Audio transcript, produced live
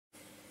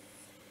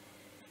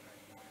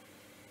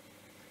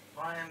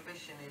My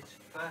ambition is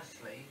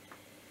firstly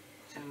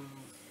to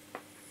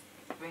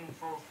bring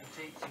forth the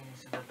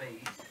teachings of the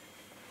beast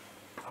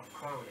of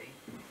Crowley,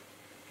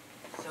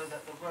 so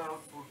that the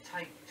world will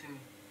take to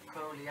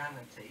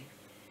Crowleyanity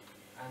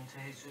and to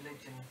his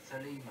religion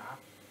Thelema,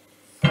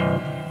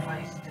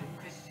 placed to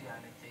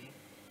Christianity,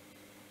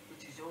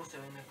 which is also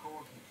in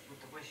accordance with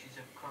the wishes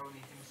of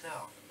Crowley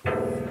himself.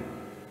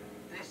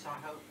 This,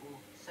 I hope, will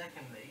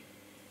secondly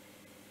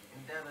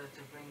endeavour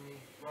to bring the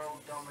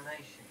world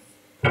domination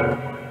by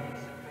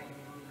the supreme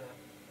ruler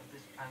of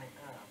this planet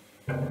Earth.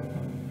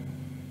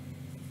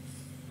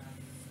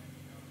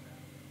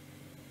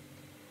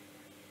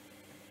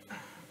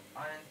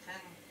 I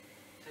intend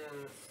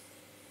to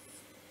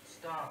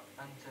start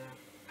and to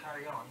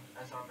carry on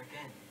as I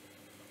begin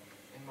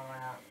in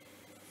my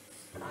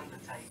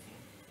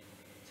undertaking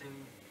to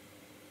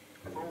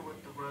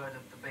forward the word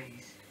of the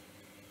beast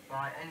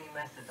by any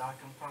method I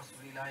can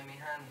possibly lay my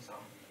hands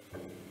on,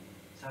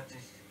 such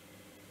as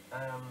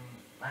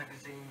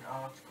magazine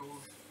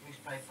articles,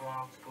 newspaper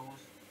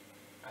articles,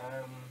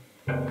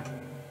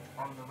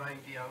 on the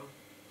radio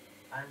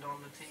and on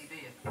the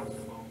TV if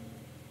possible.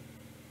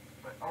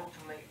 But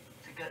ultimately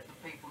to get the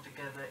people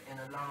together in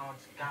a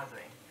large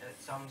gathering at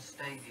some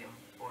stadium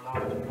or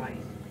large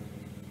place,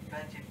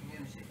 plenty of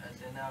music as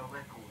there are now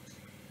records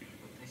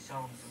with the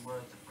songs and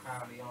words of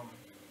Crowley on,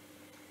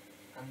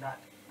 and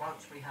that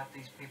once we have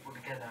these people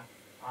together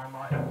I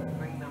might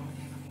bring them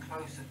even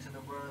closer to the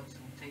words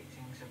and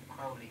teachings of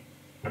Crowley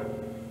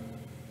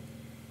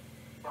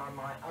by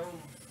my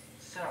own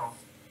self,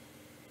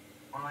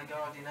 my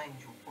guardian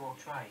angel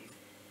portrayed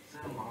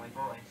through my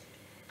voice,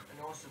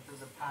 and also through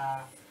the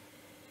power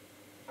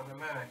of a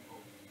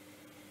miracle,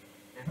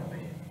 if be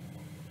it.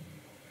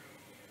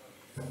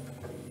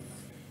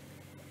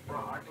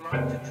 Well, I'd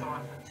like to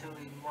try for 2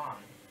 in 1,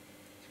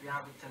 to be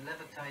able to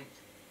levitate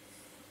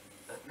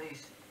at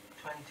least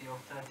 20 or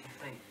 30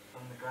 feet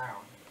from the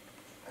ground,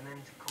 and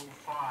then to call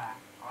fire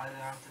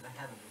either out of the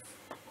heavens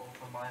or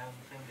from my own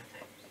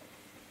fingertips,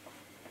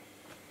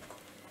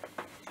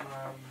 to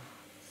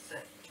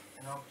set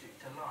an object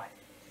alight,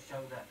 to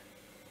show that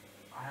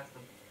I have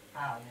the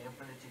power and the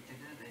ability to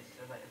do this,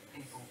 so that if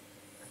people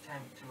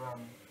attempt to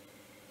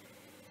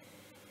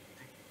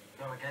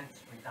go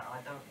against me, that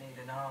I don't need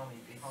an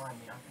army behind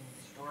me, I can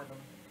destroy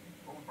them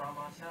all by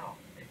myself,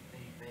 if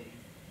need be.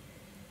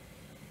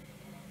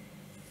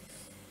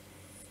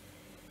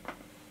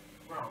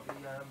 Well,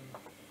 the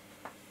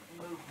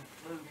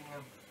moving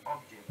of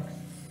objects,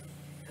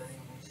 so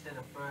instead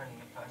of burning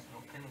a person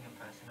or killing a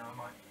person, I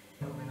might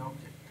move an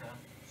object to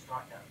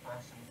strike that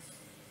person to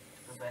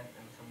prevent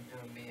them from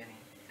doing me any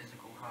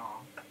physical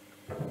harm,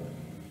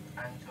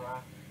 and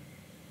to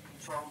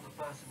control the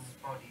person's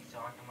body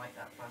so I can make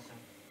that person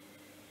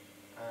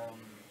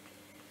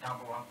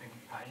double up in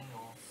pain,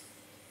 or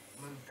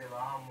move their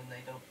arm when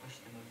they don't wish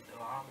to move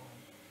their arm, or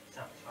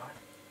such like.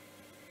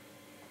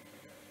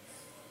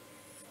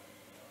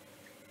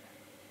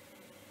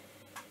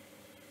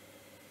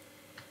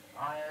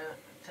 I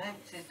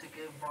attempted to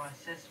give my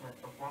assessment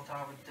of what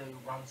I would do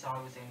once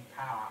I was in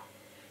power,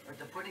 but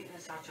to put it in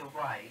such a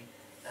way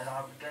that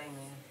I would gain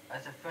in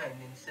as a friend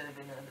instead of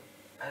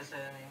as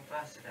an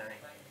adversary,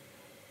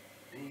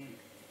 the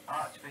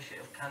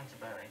Archbishop of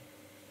Canterbury.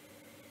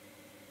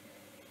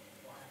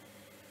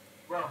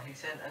 Well, he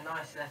sent a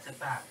nice letter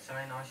back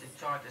saying I should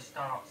try to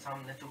start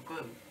some little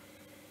group,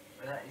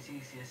 but that is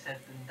easier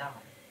said than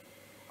done.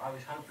 I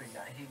was hoping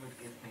that he would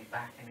give me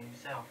back in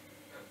himself,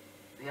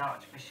 the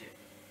Archbishop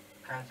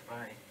of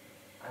Canterbury,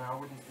 and I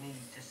wouldn't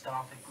need to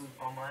start a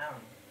group on my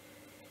own.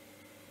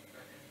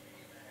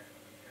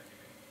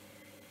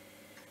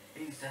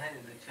 He's the head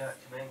of the Church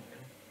of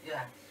England,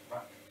 yes,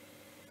 but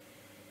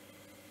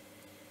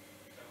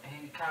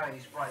he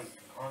carries weight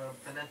on a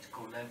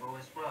political level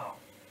as well.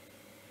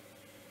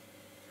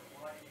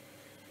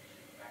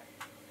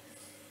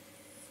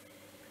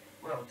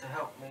 Well, to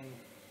help me,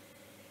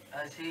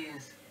 as he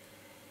is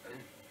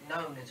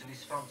known as a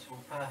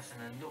responsible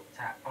person and looked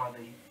at by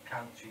the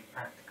country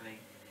practically,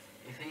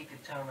 if he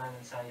could turn around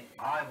and say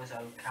I was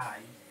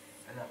okay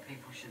and that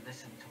people should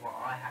listen to what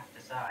I have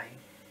to say,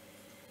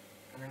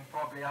 and then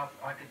probably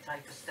I could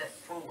take a step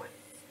forward.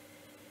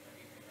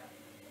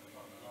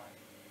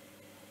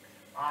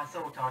 I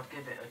thought I'd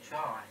give it a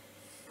try,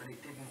 but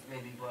it didn't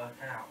really work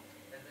out.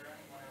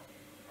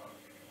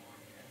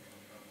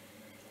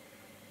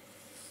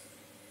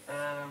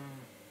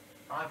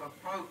 I've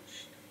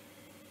approached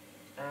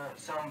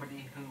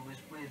somebody who was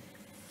with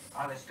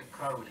Aleister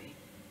Crowley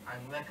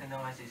and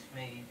recognises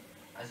me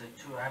as a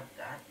true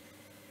abdat,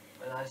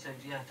 but I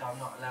said yet I'm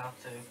not allowed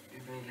to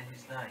reveal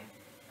his name.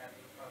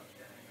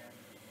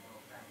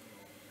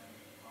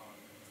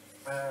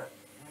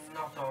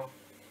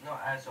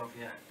 Not as of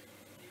yet.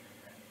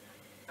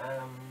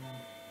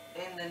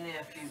 In the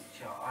near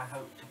future, I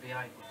hope to be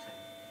able to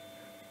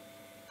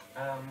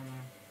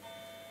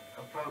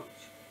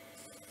approach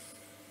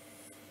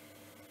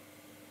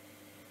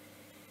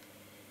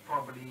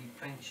probably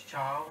Prince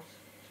Charles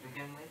to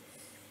begin with,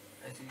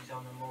 as he's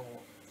on a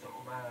more sort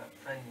of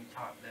friendly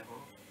type level.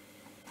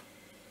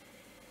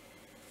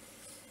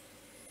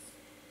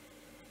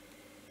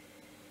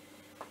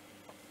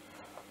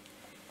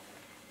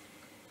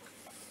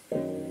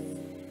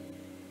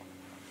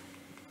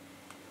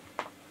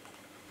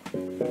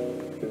 I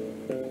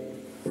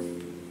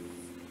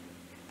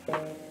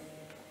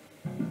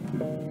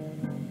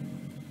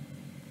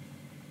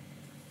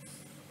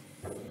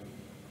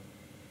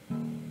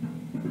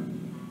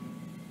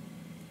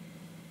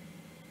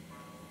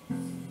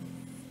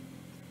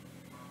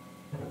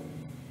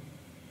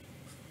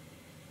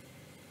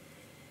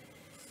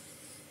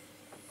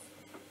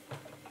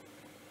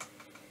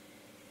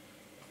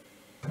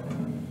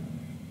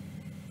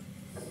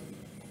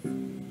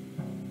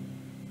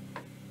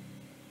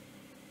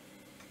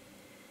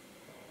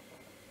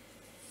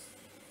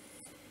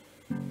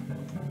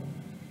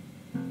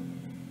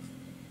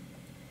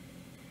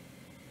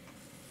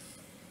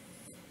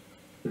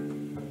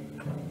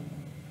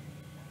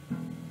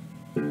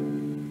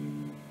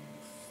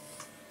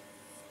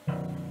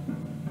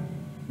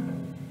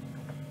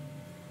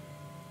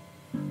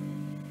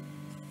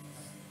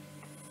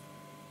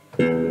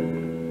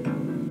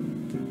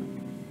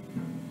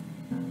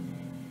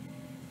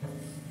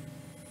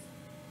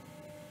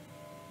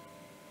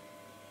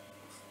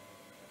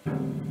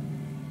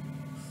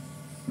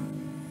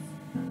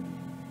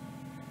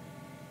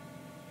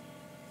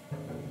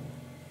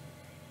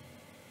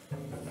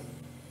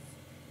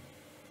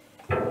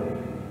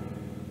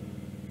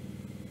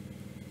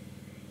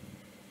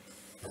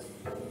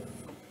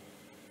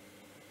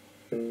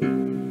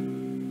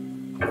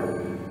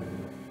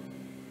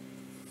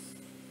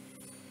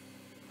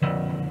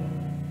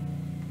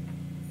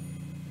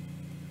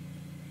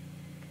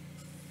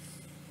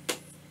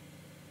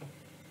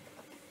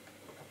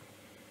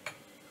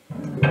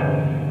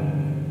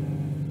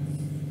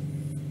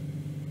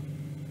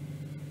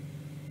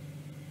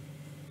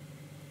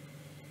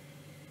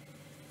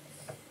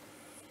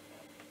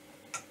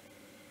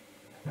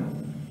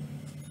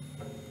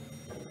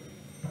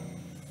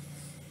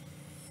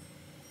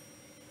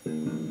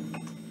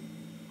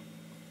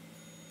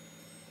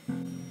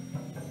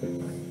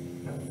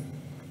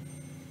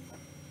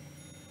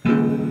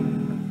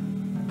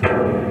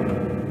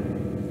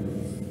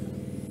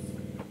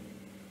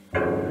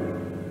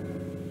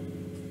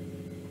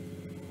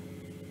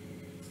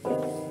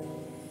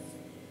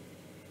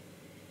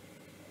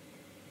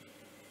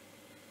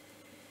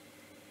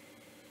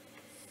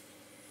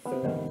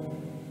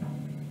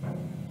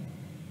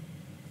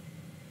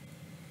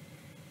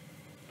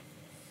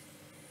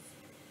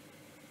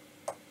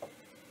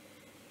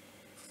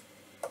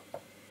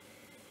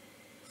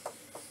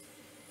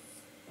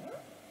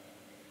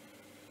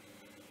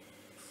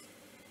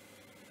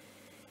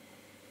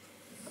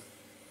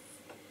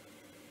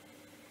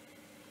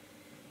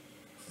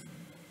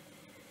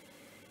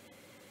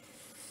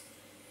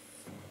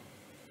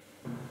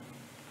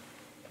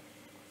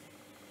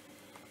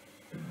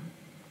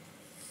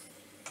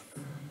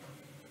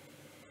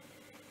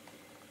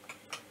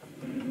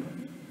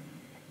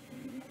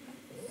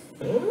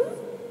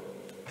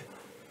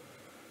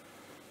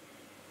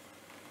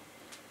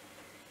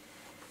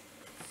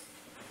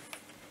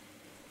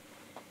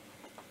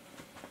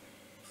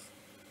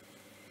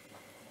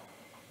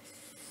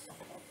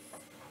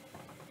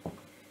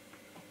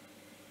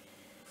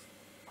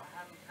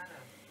haven't had a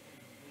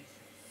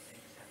recent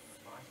big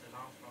sacrifice. The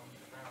last one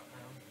was about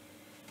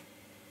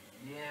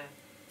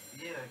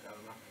year ago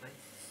roughly.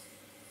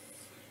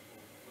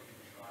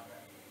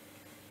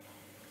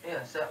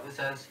 Yes, that was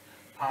as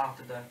part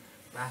of the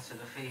Mass of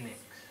the Phoenix.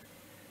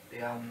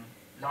 The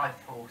life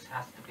force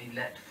has to be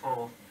let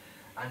forth,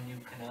 and you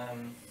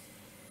can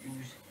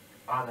use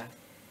either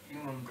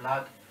human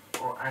blood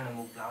or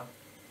animal blood,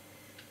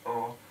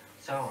 or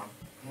so on.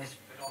 And this,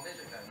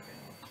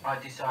 I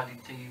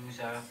decided to use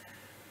an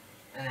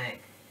egg,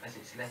 as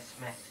it's less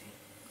messy.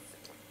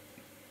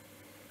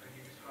 Can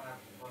you describe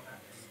what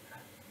actually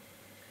happened?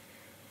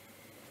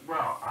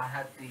 Well, I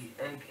had the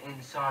egg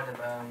inside of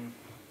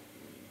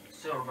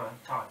silver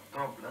type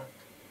goblet,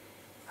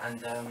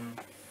 and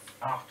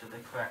after the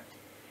correct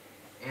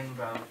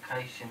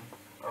invocation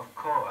of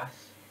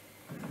chorus,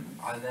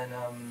 I then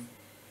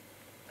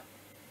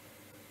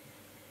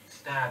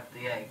stabbed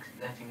the eggs,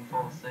 letting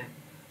forth the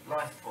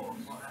life force.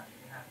 What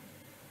actually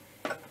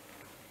happened?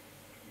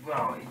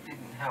 Well, it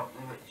didn't help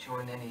the ritual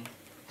in any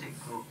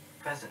particular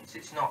presence.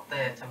 It's not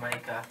there to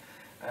make a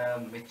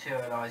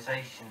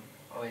materialization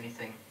or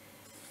anything.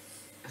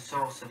 The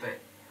source of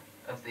it,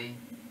 of the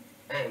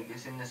egg,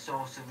 is in the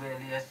source of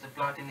really as the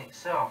blood in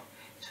itself.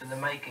 It's for the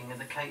making of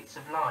the cakes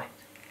of light,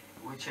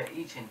 which are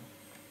eaten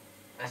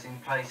as in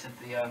place of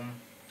the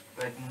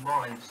bread and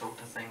wine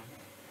sort of thing.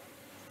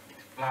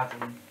 It's blood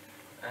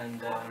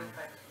and What are the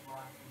effects of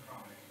life and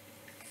Christ?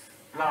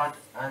 blood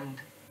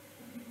and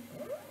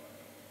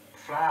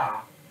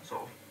flour,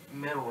 sort of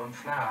meal and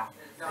flour.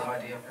 The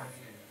idea of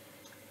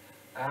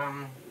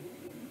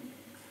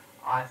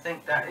I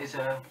think that is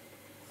a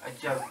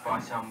joke by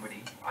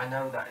somebody. I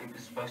know that it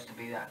was supposed to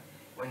be that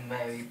when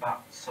Mary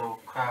Butt saw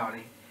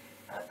Crowley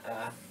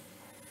at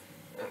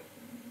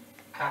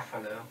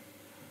Caffalo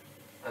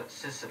at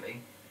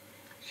Sicily,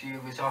 she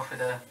was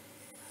offered a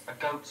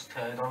goat's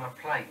turd on a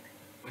plate,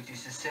 which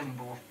is a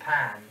symbol of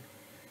Pan.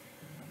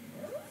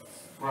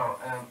 Well,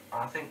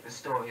 I think the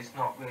story is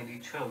not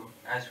really true,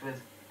 as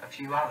with a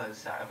few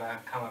others that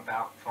have come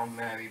about from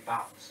Mary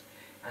Butts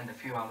and a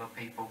few other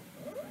people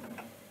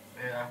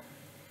who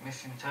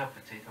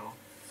misinterpreted or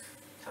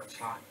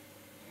such like.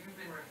 You've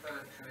been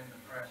referred to in the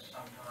press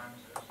sometimes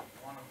as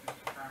one of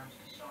Mr. Farron's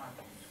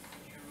disciples.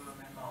 Could you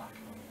enlarge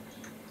on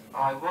this?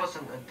 I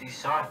wasn't a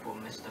disciple,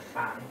 Mr.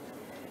 Farron.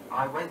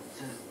 I went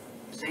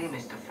to see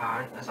Mr.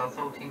 Farron as I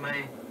thought he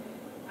may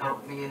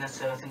help me in a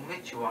certain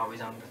ritual I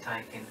was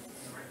undertaking.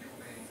 The ritual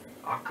being?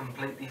 I've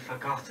completely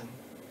forgotten.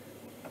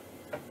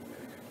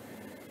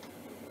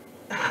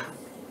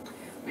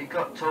 We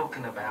got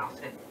talking about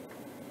it,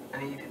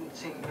 and he didn't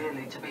seem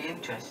really to be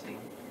interested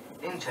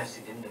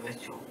in the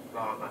ritual,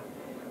 rather.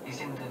 He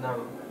seemed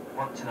to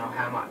want to know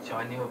how much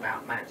I knew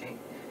about magic,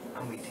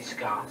 and we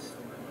discussed,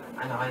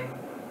 and I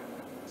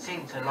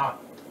seemed to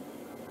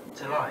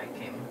like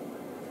him,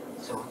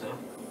 sort of.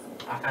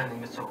 I found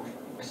him a sort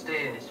of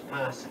mysterious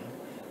person,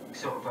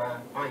 sort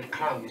of very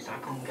closed. I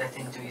couldn't get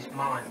into his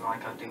mind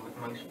like I do with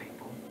most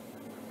people.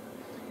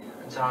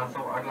 And so I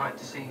thought I'd like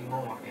to see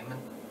more of him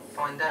and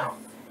find out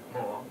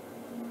more.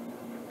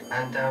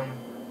 And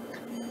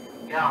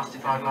he asked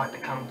if I'd like to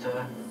come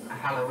to a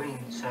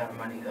Halloween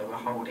ceremony they were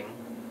holding.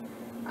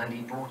 And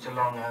he brought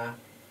along,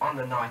 on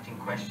the night in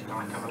question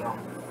I come along,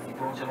 he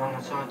brought along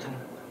a certain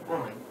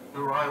woman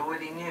who I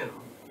already knew.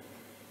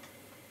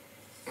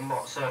 In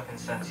what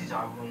circumstances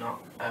I will not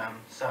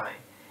say,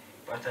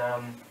 but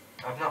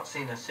I've not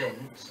seen her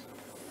since,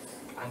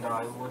 and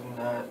I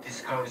wouldn't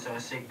disclose her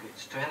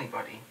secrets to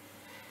anybody.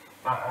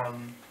 But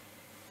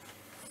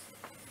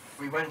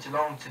we went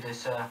along to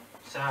this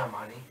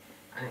ceremony,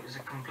 and it was a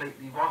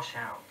completely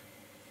washout.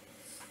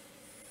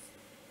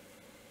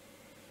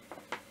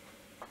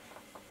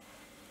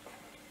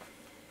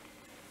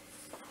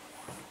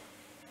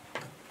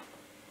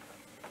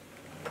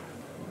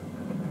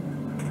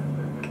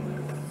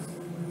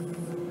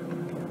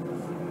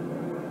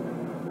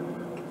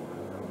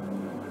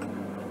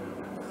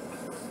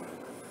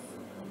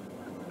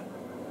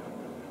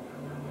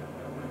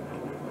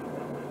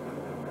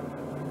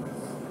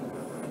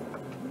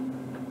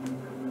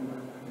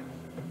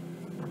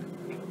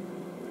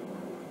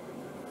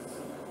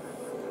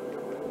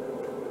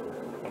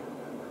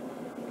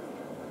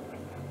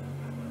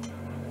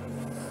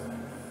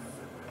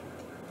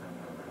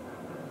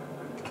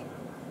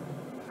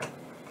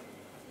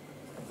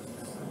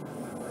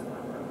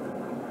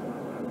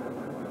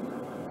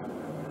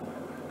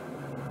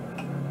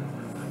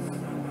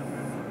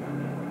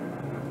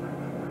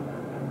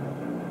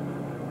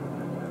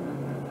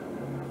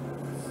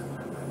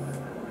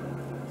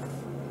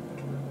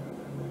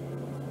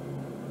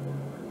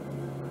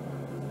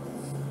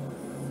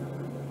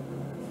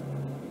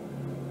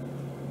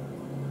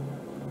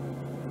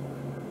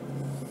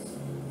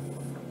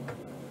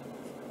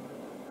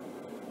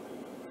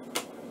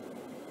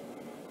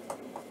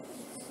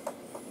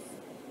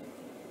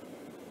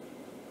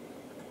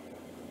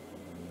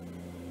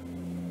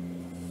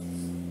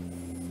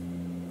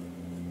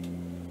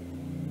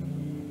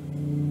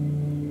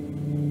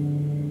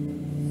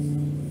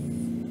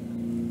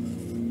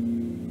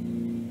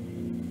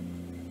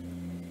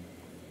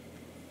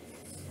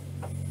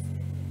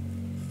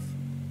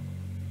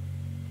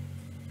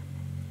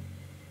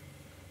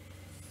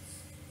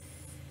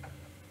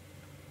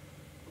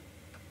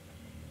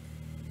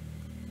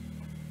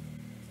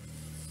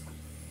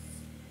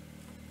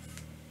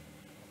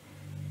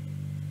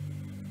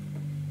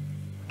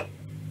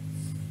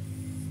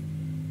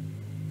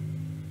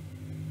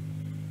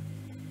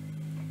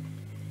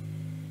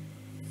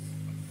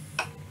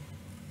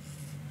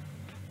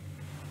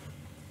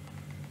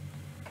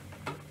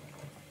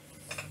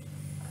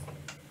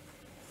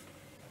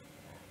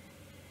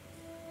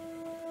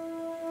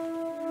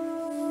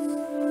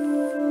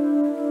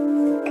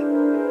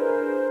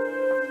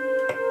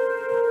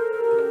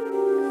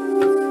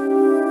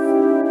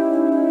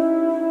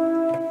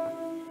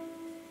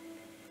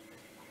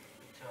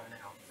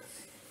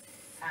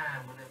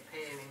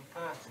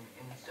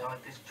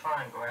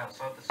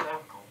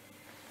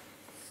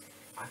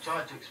 I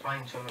tried to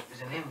explain to him it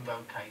was an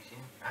invocation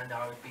and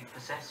I would be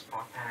possessed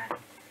by Pan.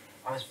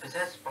 I was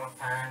possessed by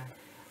Pan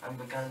and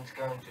began to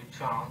go into a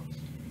trance,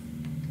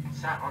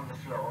 sat on the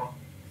floor,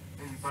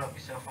 nearly broke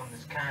myself on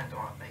this candle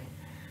I think,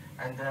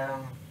 and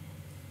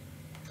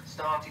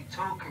started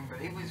talking, but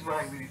he was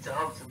waving his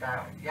arms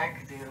about,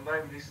 yakety and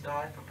waving his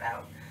knife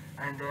about,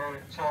 and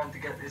trying to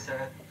get this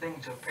thing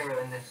to appear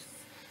in this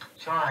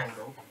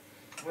triangle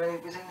where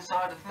it was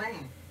inside of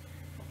me.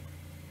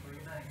 Were you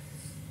naked?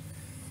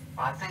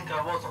 I think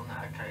I was on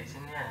that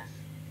occasion, yes.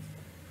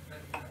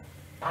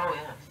 Oh,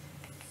 yes.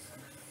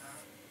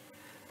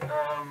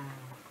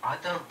 I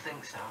don't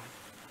think so.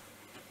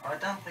 I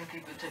don't think he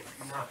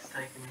particularly likes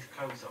taking his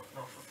clothes off,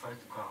 not for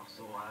photographs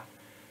or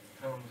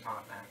films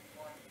like that.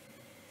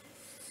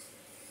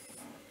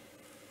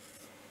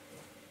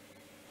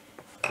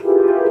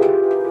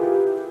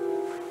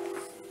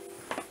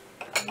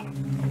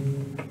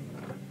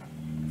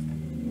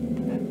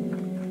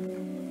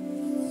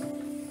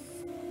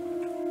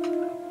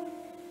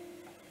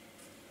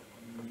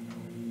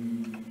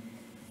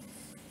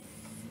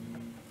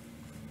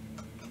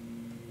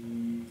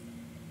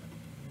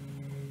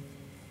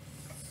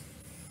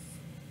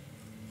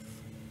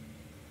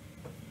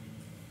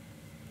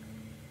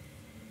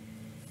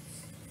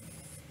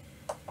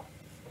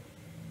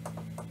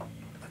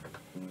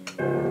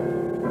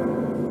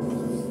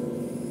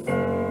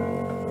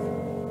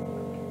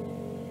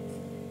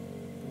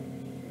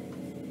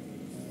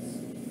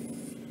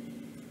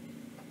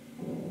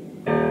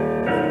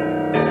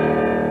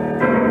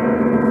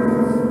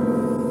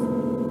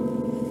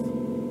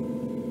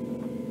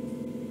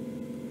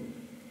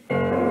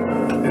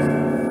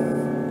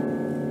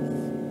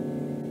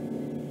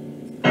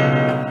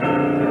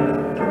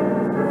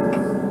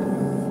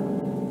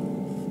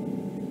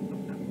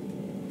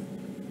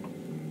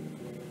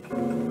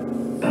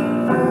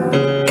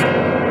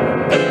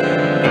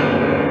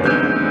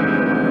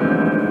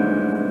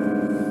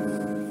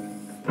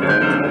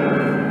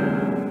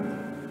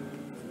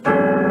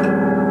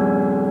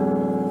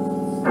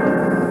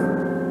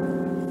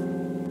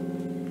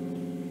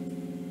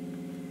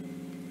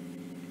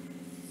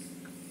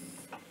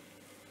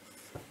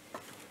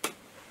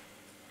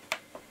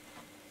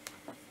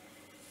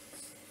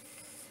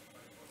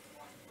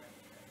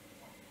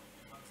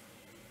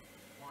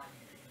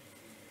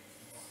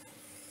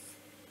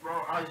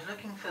 I was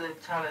looking for the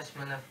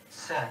talisman of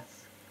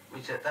Seth,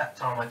 which at that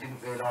time I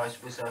didn't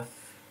realise was the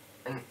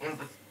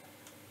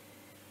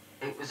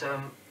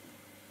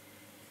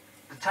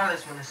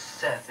talisman of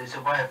Seth is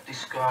a way of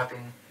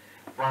describing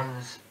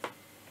one's.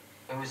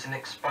 It was an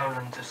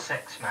exponent of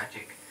sex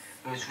magic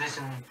who has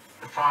risen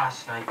the fire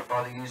snake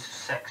by the use of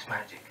sex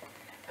magic,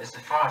 as the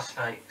fire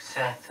snake,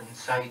 Seth and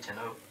Satan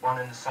are one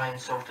and the same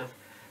sort of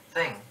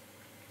thing.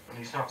 And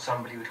he's not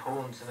somebody with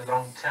horns and a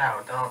long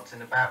tail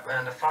dancing about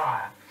round a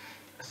fire,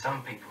 as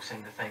some people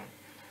seem to think.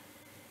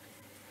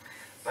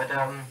 But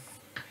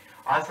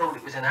I thought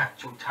it was an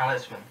actual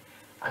talisman,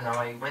 and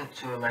I went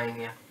to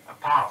Romania,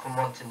 apart from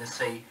wanting to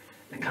see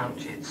the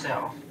country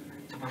itself,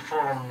 to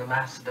perform the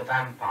Mass of the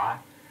Vampire,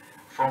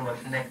 a form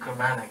of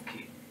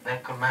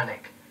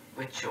necromantic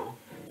ritual,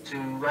 to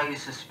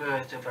raise the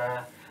spirit of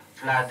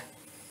Vlad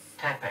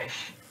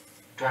Tepes,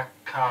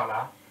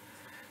 Dracula,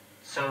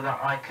 so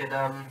that I could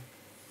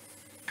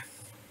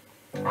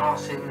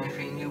ask him if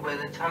he knew where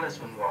the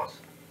talisman was.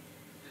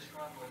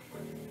 Describe what you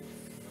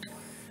went.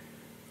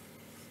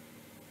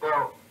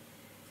 Well,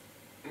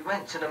 we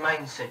went to the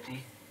main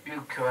city,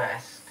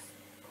 Bucharest,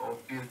 or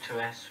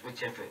Bucharest,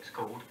 whichever it's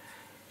called,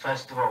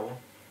 first of all.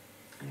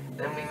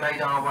 Then we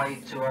made our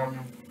way to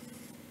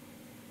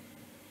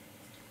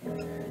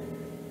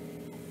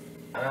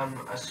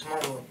a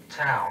small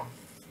town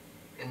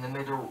in the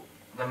middle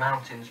of the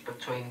mountains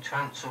between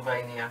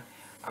Transylvania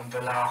and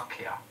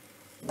Wallachia.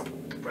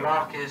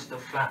 Wallachia is the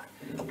flat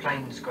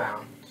plains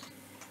grounds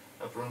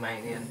of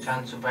Romania, and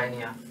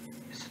Transylvania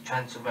is the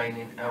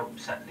Transylvanian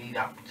Alps that lead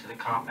up to the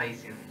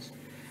Carpathians.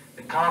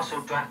 The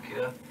Castle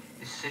Dracula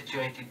is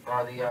situated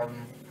by the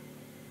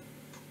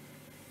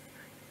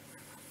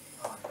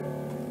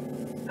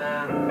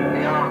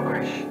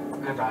Argrish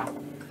River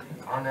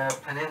on a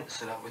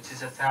peninsula which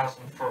is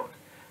 1,000 foot.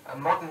 A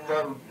modern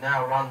road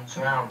now runs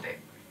around it,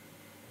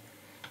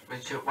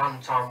 which at one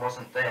time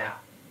wasn't there.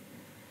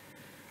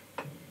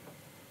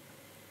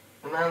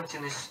 The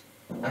mountain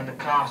and the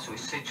castle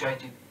is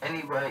situated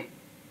anyway,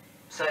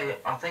 say,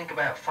 I think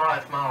about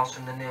 5 miles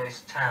from the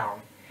nearest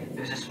town.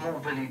 There's a small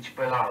village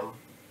below,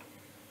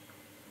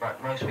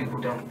 but most people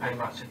don't pay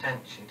much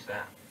attention to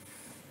that.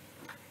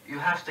 You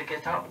have to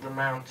get up the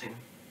mountain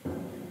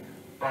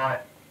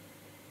by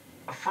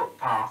a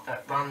footpath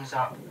that runs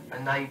up a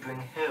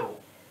neighbouring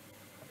hill.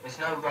 There's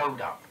no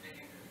road up.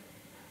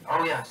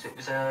 Oh yes, it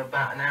was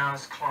about an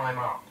hour's climb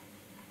up.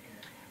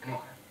 And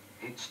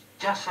it's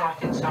just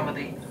like in some of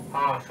the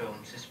horror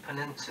films, this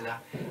peninsula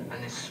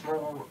and this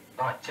small,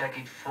 like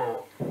jagged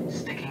fort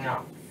sticking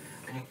up.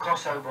 And you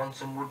cross over on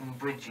some wooden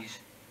bridges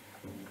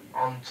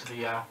onto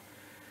the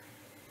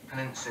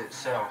peninsula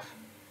itself.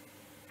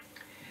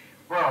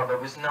 Well, there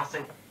was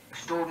nothing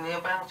extraordinary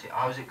about it.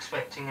 I was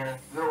expecting a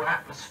real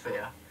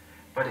atmosphere,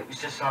 but it was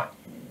just like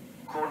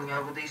crawling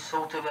over these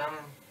sort of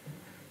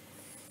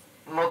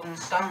modern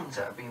stones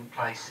that have been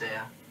placed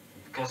there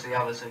because the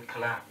others had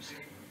collapsed.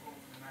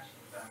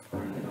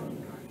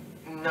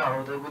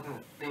 No, they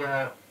wouldn't.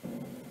 The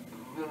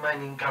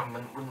Romanian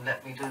government wouldn't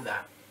let me do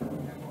that.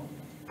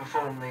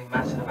 Perform the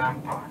Mass of the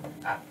Vampire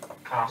at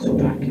Castle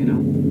Dracula.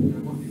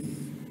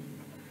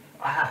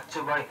 I had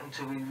to wait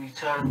until we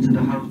returned to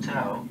the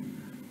hotel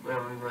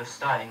where we were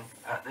staying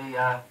at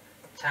the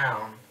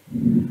town,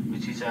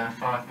 which is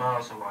 5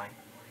 miles away.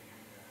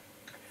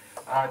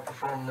 I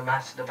performed the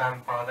Mass of the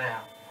Vampire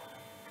there.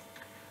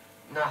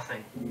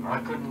 Nothing. I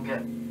couldn't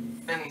get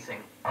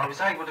anything. I was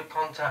able to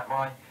contact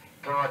my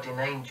guardian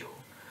angel.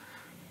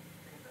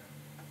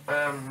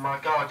 My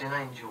guardian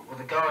angel. Well,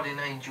 the guardian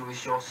angel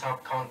is your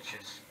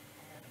subconscious.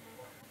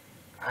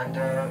 And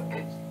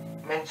it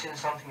mentioned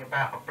something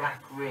about a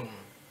black ring.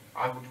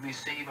 I would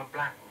receive a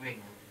black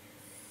ring.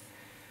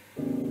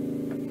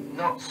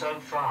 Not so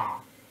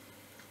far,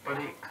 but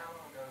it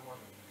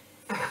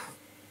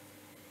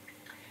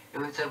it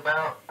was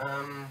about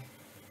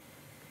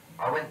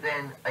I went there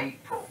in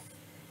April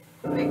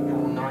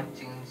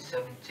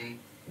 1970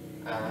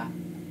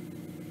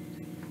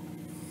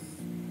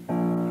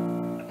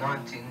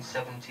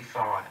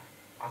 1975.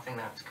 I think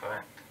that's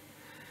correct.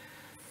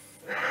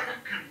 Have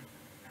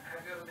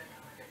you ever been to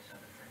Highgate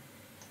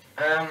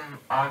Cemetery?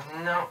 I've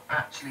not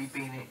actually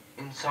been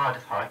inside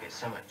of Highgate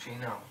Cemetery,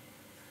 no.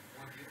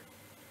 Would you?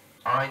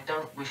 I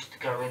don't wish to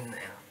go in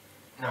there,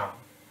 no.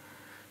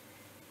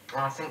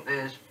 I think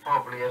there's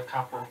probably a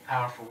couple of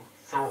powerful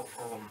thought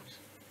forms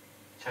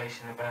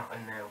chasing about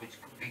in there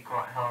which could be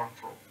quite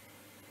harmful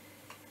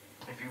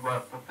if you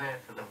weren't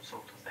prepared for them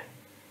sort of thing.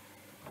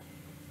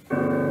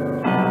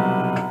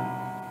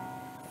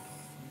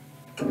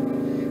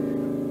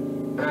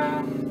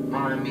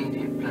 My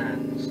immediate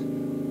plans.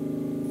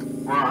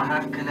 Well, I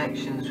have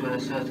connections with a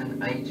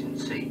certain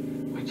agency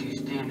which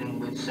is dealing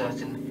with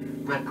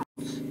certain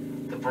records,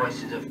 the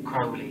voices of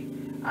Crowley,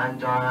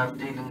 and I have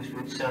dealings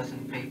with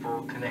certain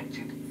people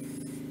connected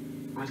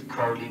with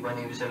Crowley when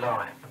he was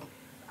alive.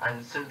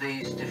 And through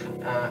these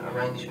different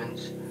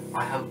arrangements,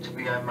 I hope to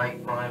be able to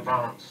make my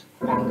advance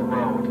upon the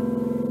world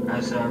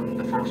as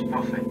the false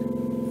prophet.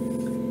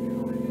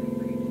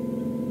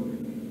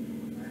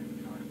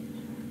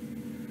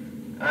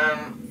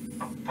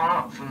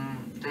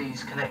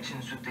 Crowley's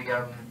connections with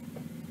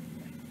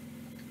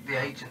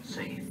the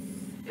agency,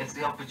 if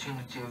the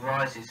opportunity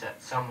arises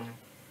that someone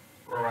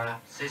will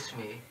assist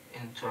me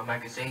into a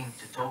magazine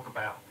to talk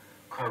about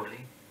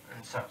Crowley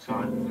and such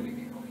like. Will you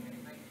be holding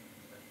any meetings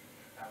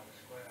at Albert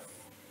Square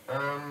or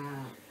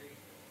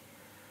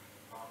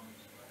Parliament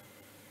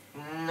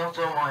Square? Not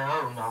on my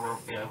own, I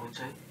won't be able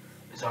to,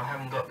 because I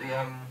haven't got the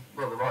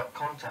the right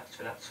contacts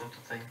for that sort of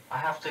thing. I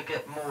have to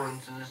get more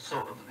into the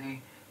sort of the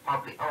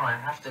public eye. I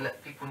have to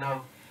let people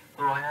know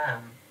who I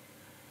am.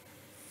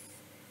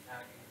 How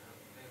do you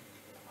live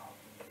for half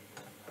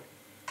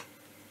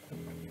a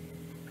million?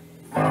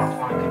 Well, if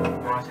I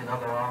could write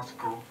another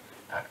article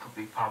that could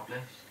be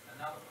published.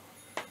 Another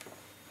one?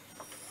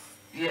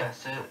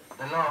 Yes,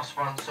 the last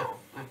one sort of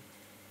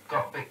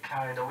got a bit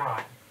carried away.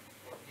 What,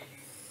 did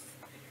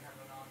you have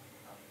an article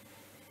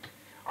published?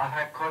 I've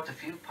had quite a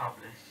few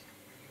published.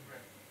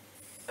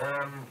 That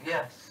you read?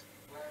 Yes.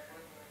 Where were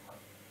they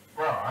published?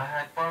 Well, I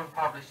had one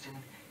published in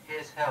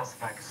Here's Health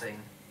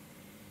magazine.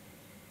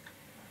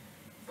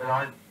 But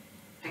I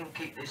didn't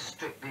keep this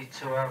strictly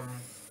to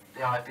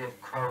the idea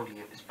of Crowley.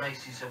 It was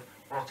basis of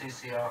what is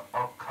the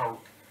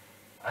occult,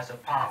 as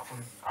apart from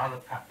other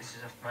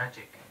practices of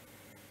magic,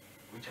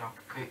 which I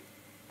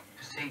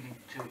proceeded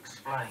to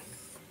explain.